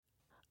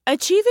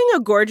Achieving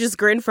a gorgeous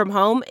grin from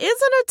home isn't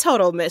a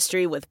total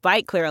mystery with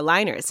Byte Clear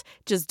aligners.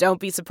 Just don't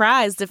be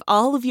surprised if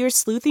all of your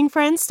sleuthing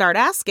friends start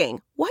asking,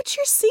 "What's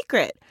your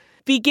secret?"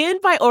 Begin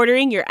by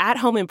ordering your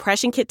at-home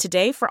impression kit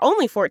today for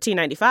only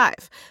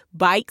 $14.95.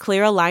 Byte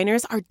Clear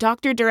aligners are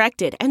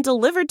doctor-directed and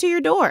delivered to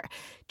your door.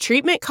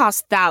 Treatment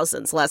costs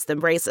thousands less than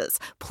braces.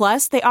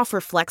 Plus, they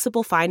offer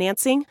flexible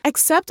financing,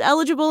 accept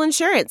eligible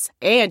insurance,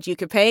 and you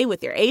can pay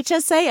with your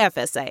HSA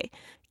FSA.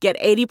 Get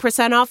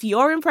 80% off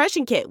your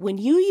impression kit when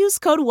you use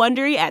code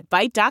WONDERY at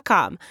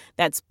Byte.com.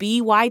 That's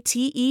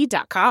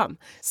BYTE.com.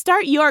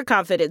 Start your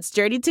confidence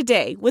journey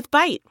today with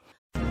Byte.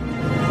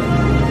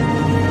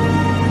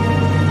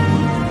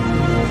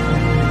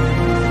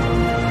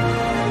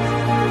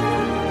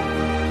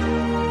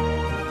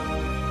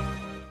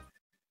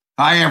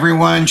 Hi,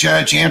 everyone.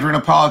 Judge Andrew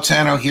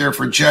Napolitano here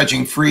for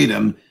Judging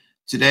Freedom.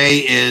 Today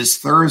is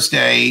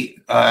Thursday,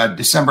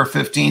 December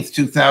 15th,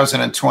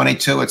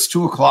 2022. It's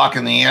 2 o'clock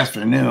in the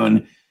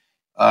afternoon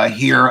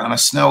here on a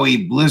snowy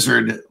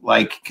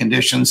blizzard-like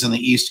conditions in the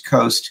East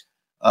Coast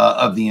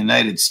of the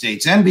United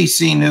States.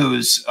 NBC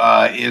News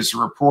is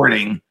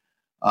reporting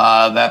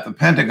that the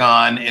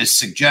Pentagon is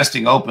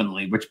suggesting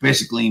openly, which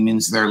basically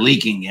means they're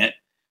leaking it.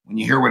 When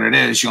you hear what it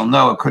is, you'll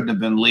know it couldn't have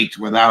been leaked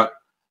without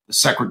the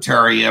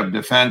Secretary of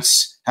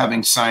Defense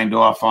having signed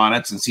off on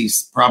it, since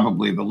he's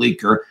probably the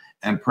leaker,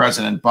 and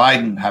President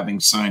Biden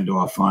having signed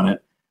off on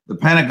it. The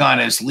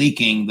Pentagon is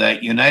leaking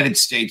that United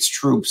States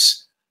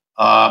troops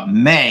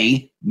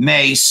may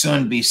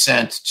soon be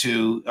sent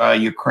to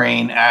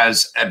Ukraine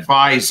as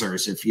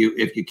advisors. If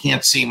you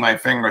can't see my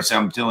fingers,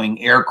 I'm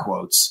doing air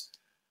quotes.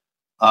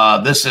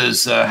 This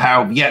is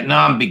how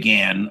Vietnam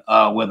began,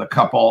 with a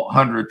couple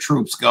hundred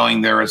troops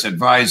going there as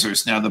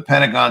advisors. Now, the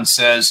Pentagon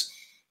says,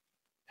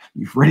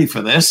 you ready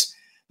for this?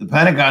 The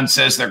Pentagon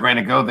says they're going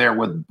to go there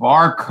with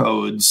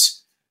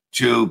barcodes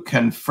to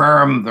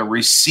confirm the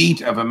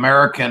receipt of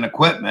American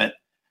equipment,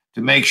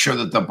 to make sure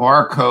that the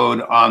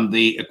barcode on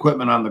the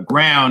equipment on the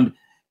ground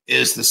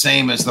is the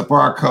same as the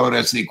barcode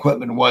as the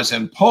equipment was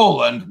in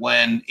Poland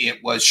when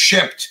it was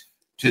shipped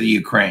to the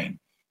Ukraine.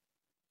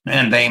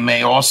 And they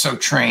may also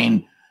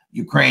train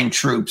Ukraine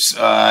troops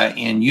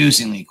in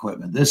using the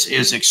equipment. This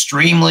is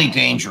extremely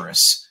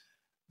dangerous.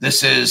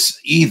 This is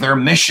either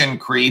mission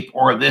creep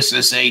or this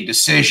is a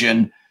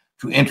decision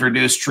to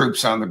introduce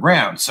troops on the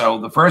ground. So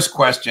the first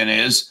question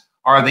is,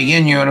 are they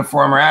in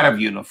uniform or out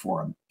of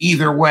uniform?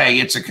 Either way,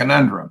 it's a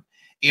conundrum.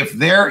 If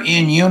they're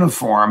in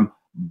uniform,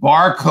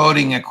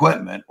 barcoding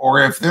equipment, or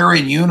if they're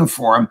in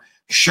uniform,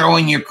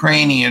 showing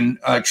Ukrainian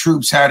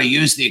troops how to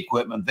use the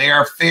equipment, they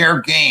are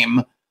fair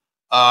game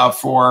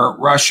for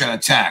Russian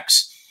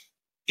attacks.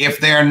 If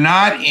they're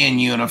not in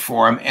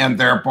uniform and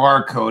they're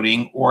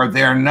barcoding, or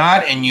they're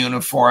not in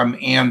uniform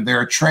and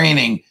they're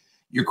training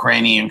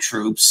Ukrainian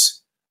troops,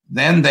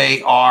 then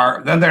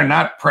they're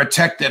not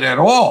protected at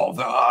all.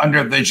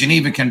 Under the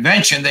Geneva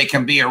Convention, they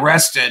can be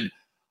arrested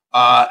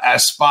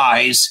as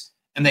spies,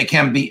 and they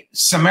can be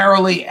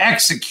summarily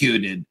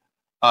executed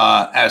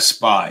as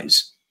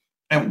spies.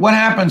 And what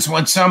happens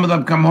when some of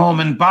them come home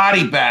in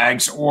body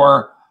bags,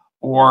 or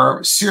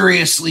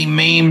seriously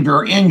maimed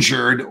or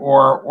injured,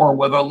 or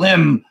with a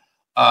limb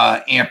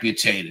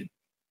amputated?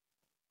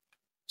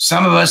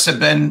 Some of us have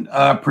been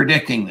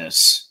predicting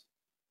this.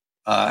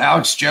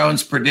 Alex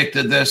Jones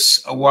predicted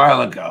this a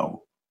while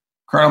ago.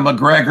 Colonel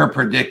McGregor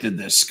predicted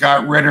this.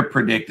 Scott Ritter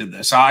predicted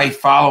this. I,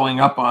 following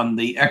up on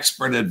the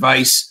expert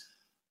advice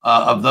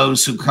of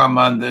those who come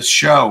on this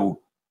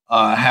show,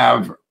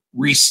 have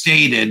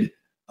restated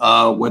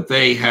what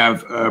they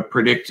have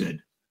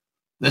predicted.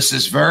 This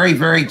is very,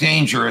 very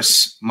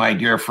dangerous, my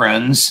dear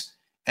friends,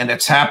 and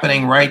it's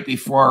happening right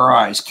before our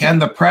eyes. Can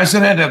the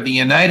President of the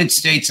United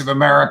States of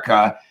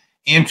America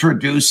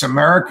introduce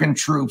American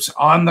troops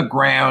on the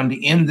ground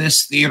in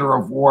this theater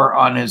of war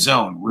on his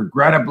own?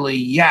 Regrettably,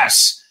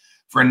 yes,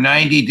 for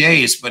 90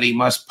 days, but he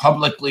must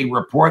publicly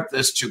report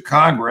this to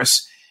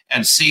Congress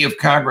and see if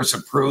Congress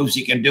approves.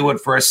 He can do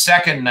it for a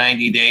second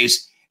 90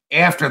 days.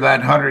 After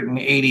that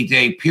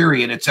 180-day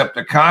period, it's up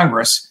to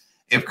Congress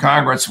if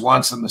Congress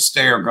wants them to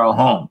stay or go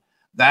home.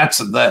 That's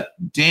the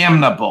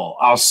damnable,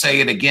 I'll say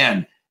it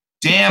again,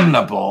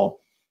 damnable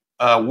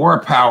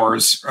War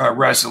Powers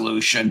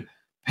resolution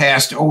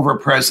passed over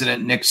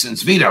President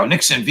Nixon's veto.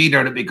 Nixon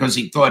vetoed it because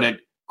he thought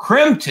it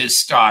crimped his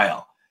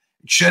style.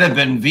 It should have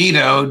been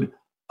vetoed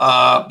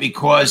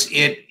because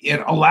it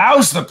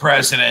allows the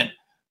president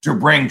to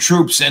bring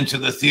troops into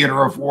the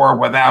theater of war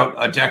without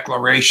a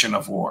declaration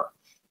of war.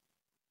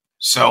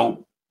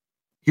 So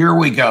here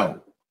we go.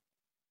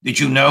 Did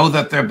you know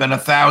that there have been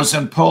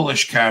 1,000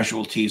 Polish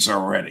casualties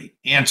already?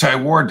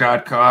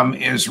 Antiwar.com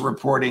is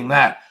reporting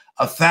that.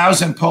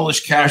 1,000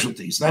 Polish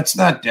casualties. That's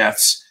not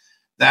deaths.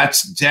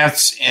 That's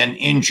deaths and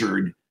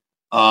injured.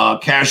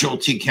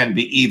 Casualty can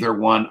be either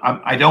one.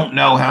 I don't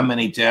know how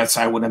many deaths.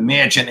 I would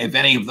imagine if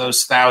any of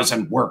those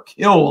 1,000 were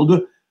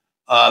killed,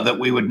 that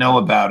we would know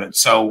about it.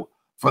 So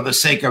for the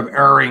sake of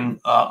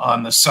erring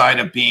on the side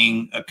of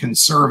being a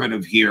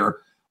conservative here,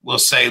 will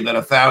say that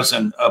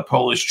 1,000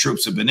 Polish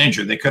troops have been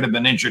injured. They could have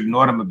been injured in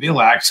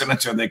automobile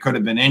accidents, or they could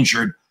have been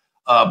injured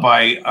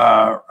by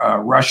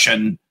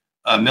Russian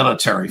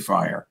military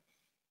fire.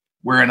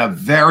 We're in a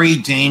very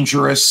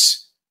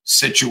dangerous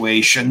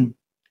situation.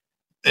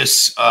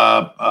 This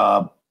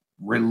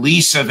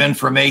release of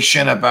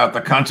information about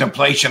the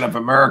contemplation of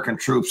American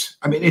troops,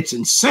 I mean, it's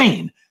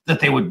insane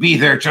that they would be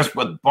there just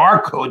with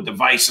barcode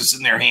devices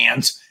in their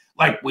hands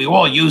like we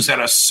all use at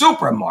a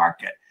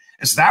supermarket.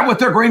 Is that what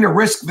they're going to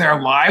risk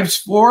their lives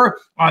for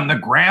on the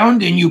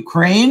ground in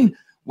Ukraine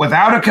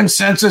without a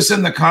consensus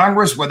in the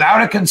Congress,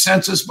 without a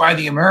consensus by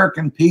the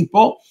American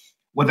people,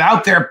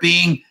 without there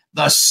being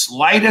the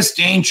slightest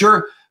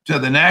danger to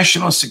the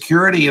national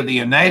security of the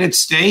United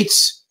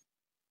States?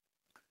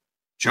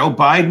 Joe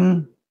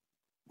Biden,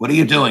 what are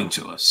you doing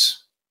to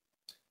us?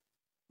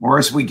 More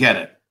as we get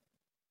it.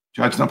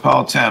 Judge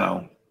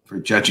Napolitano for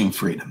Judging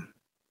Freedom.